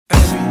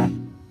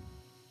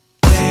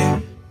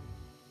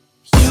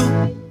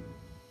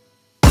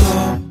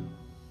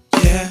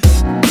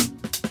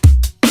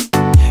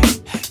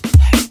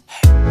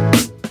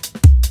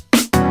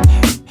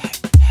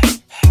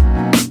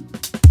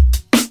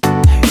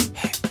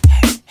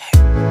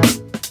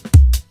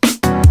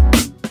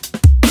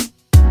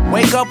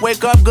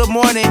wake up, good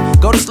morning.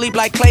 Go to sleep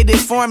like Clay did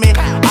for me.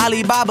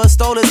 Alibaba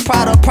stole his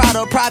Prada,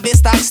 private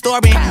stock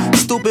story.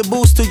 Stupid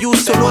boost to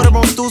use to order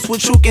on stools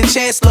with you can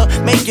chancellor.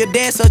 Make your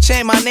dancer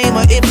change my name,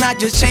 or if not,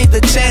 just change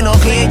the channel.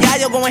 Clear, yeah,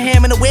 you're going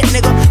ham in the whip,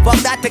 nigga.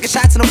 Fuck that, taking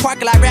shots in the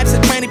parking lot. Raps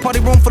a training party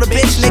room for the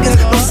bitch, niggas.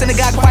 No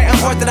synagogue, quite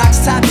unorthodox.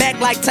 Top back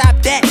like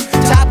top that.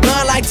 Top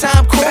gun like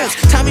Tom Cruise.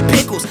 Tommy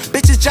Pickles,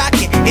 bitches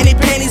jocking. In their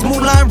panties,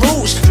 Moulin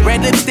Rouge.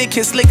 Red lipstick,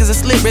 his slick as a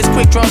slit wrist.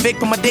 Quick draw Vic,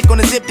 put my dick on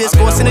the zip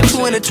discourse. Send a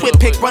 2 in a twit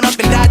pick. Run up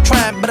and die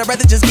trying, but I'd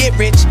rather just get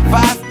rich.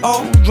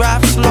 5-0,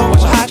 drive slow,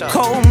 hot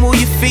cold, move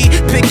your feet,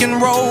 pick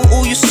and roll,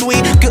 ooh you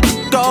sweet, good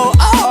to go.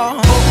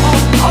 Oh,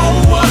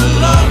 what a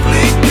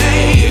lovely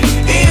day.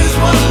 It is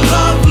what a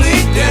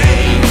lovely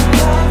day.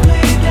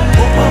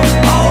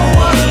 Oh,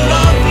 what a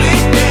lovely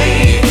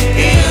day.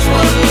 It is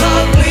what a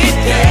lovely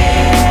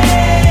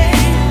day.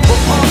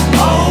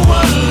 Oh,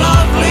 what a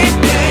lovely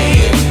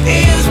day.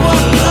 It is what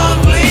a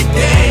lovely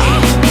day.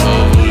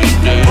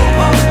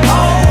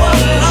 Oh, what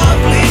a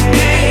lovely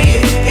day.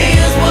 It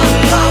is what a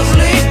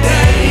lovely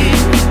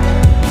day.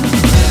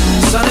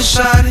 the sun is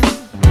shining,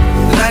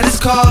 the night is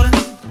calling.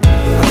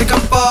 I think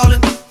I'm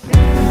falling.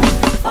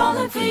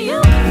 Falling for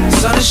you. The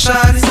sun is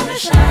shining, the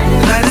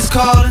night is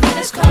calling.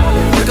 I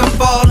think I'm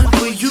falling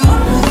for you.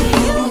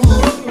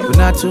 But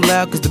not too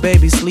loud cause the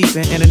baby's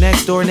sleeping, and the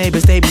next door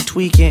neighbors they be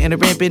tweaking, and the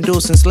rent been due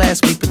since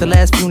last week, but the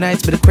last few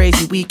nights been a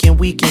crazy weekend.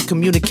 We can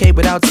communicate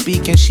without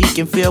speaking. She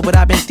can feel what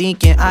I've been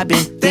thinking.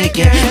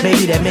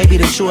 Maybe that may be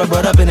the truth,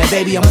 but up in that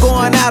baby I'm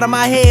going out of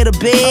my head a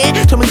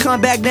bit. Told me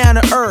come back down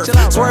to earth.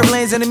 Swerve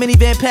lanes in a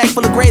minivan pack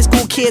full of grade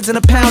school kids and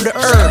a pound of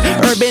herb.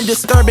 Urban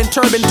disturbing,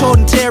 turban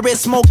toting,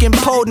 terrorist smoking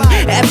potent.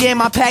 Afghan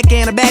my pack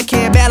and a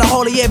backhand battle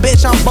holy, yeah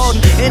bitch I'm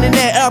bolting.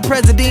 Internet El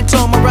Presidente,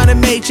 my running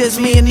mate, just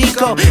me and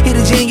Nico. He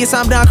the genius,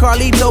 I'm Don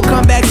Carlito.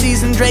 Comeback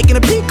season, Drake and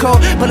a Pico.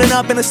 Pulling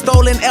up in a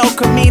stolen El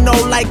Camino,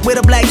 like with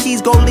a black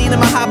keys, go lean in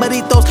my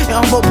habaritos. In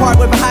Humboldt Park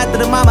with a hot to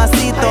the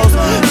mamacitos.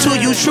 To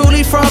you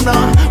truly from the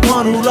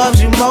one who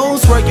loves you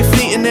most. Work your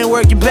feet and then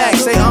work your back.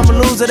 Say I'm a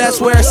loser, that's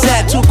where it's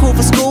at. Too cool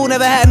for school,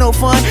 never had no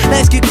fun.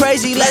 Let's get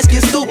crazy, let's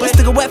get stupid.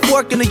 Stick a wet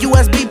fork in the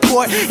USB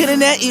port.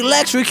 Internet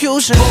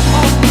electrocution.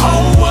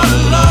 Oh, what a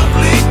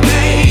lovely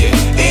day.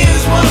 It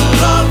is what a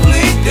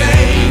lovely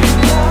day.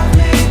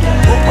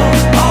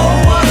 Oh,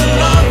 what a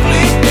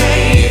lovely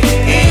day.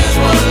 It is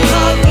what a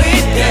lovely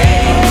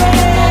day.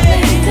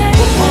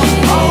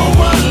 Oh,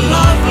 what a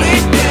lovely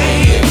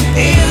day.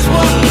 It is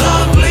what a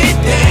lovely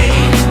day.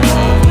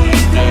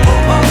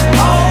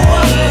 Oh,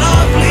 what a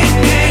lovely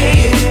day.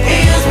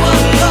 It is what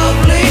a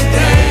lovely day.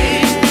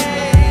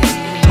 Oh,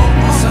 what a lovely day. It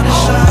is what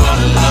a lovely day. Oh, what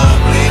a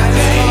lovely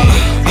day.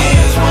 It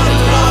is what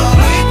a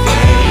lovely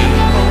day.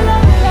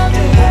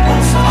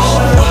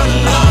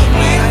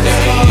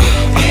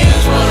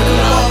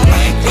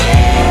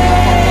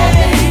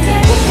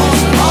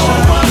 Oh,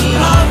 what a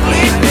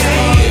lovely day.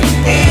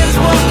 It is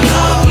what a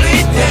lovely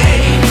day.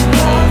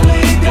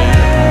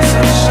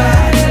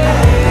 Sunshine,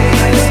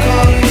 night is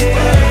calling.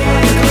 I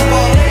think I'm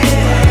falling.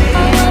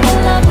 What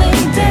a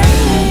lovely day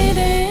it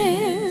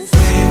is.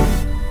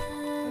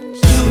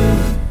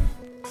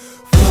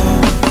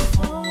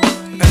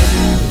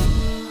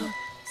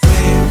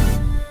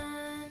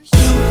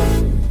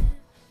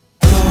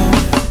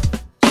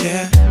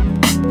 Yeah.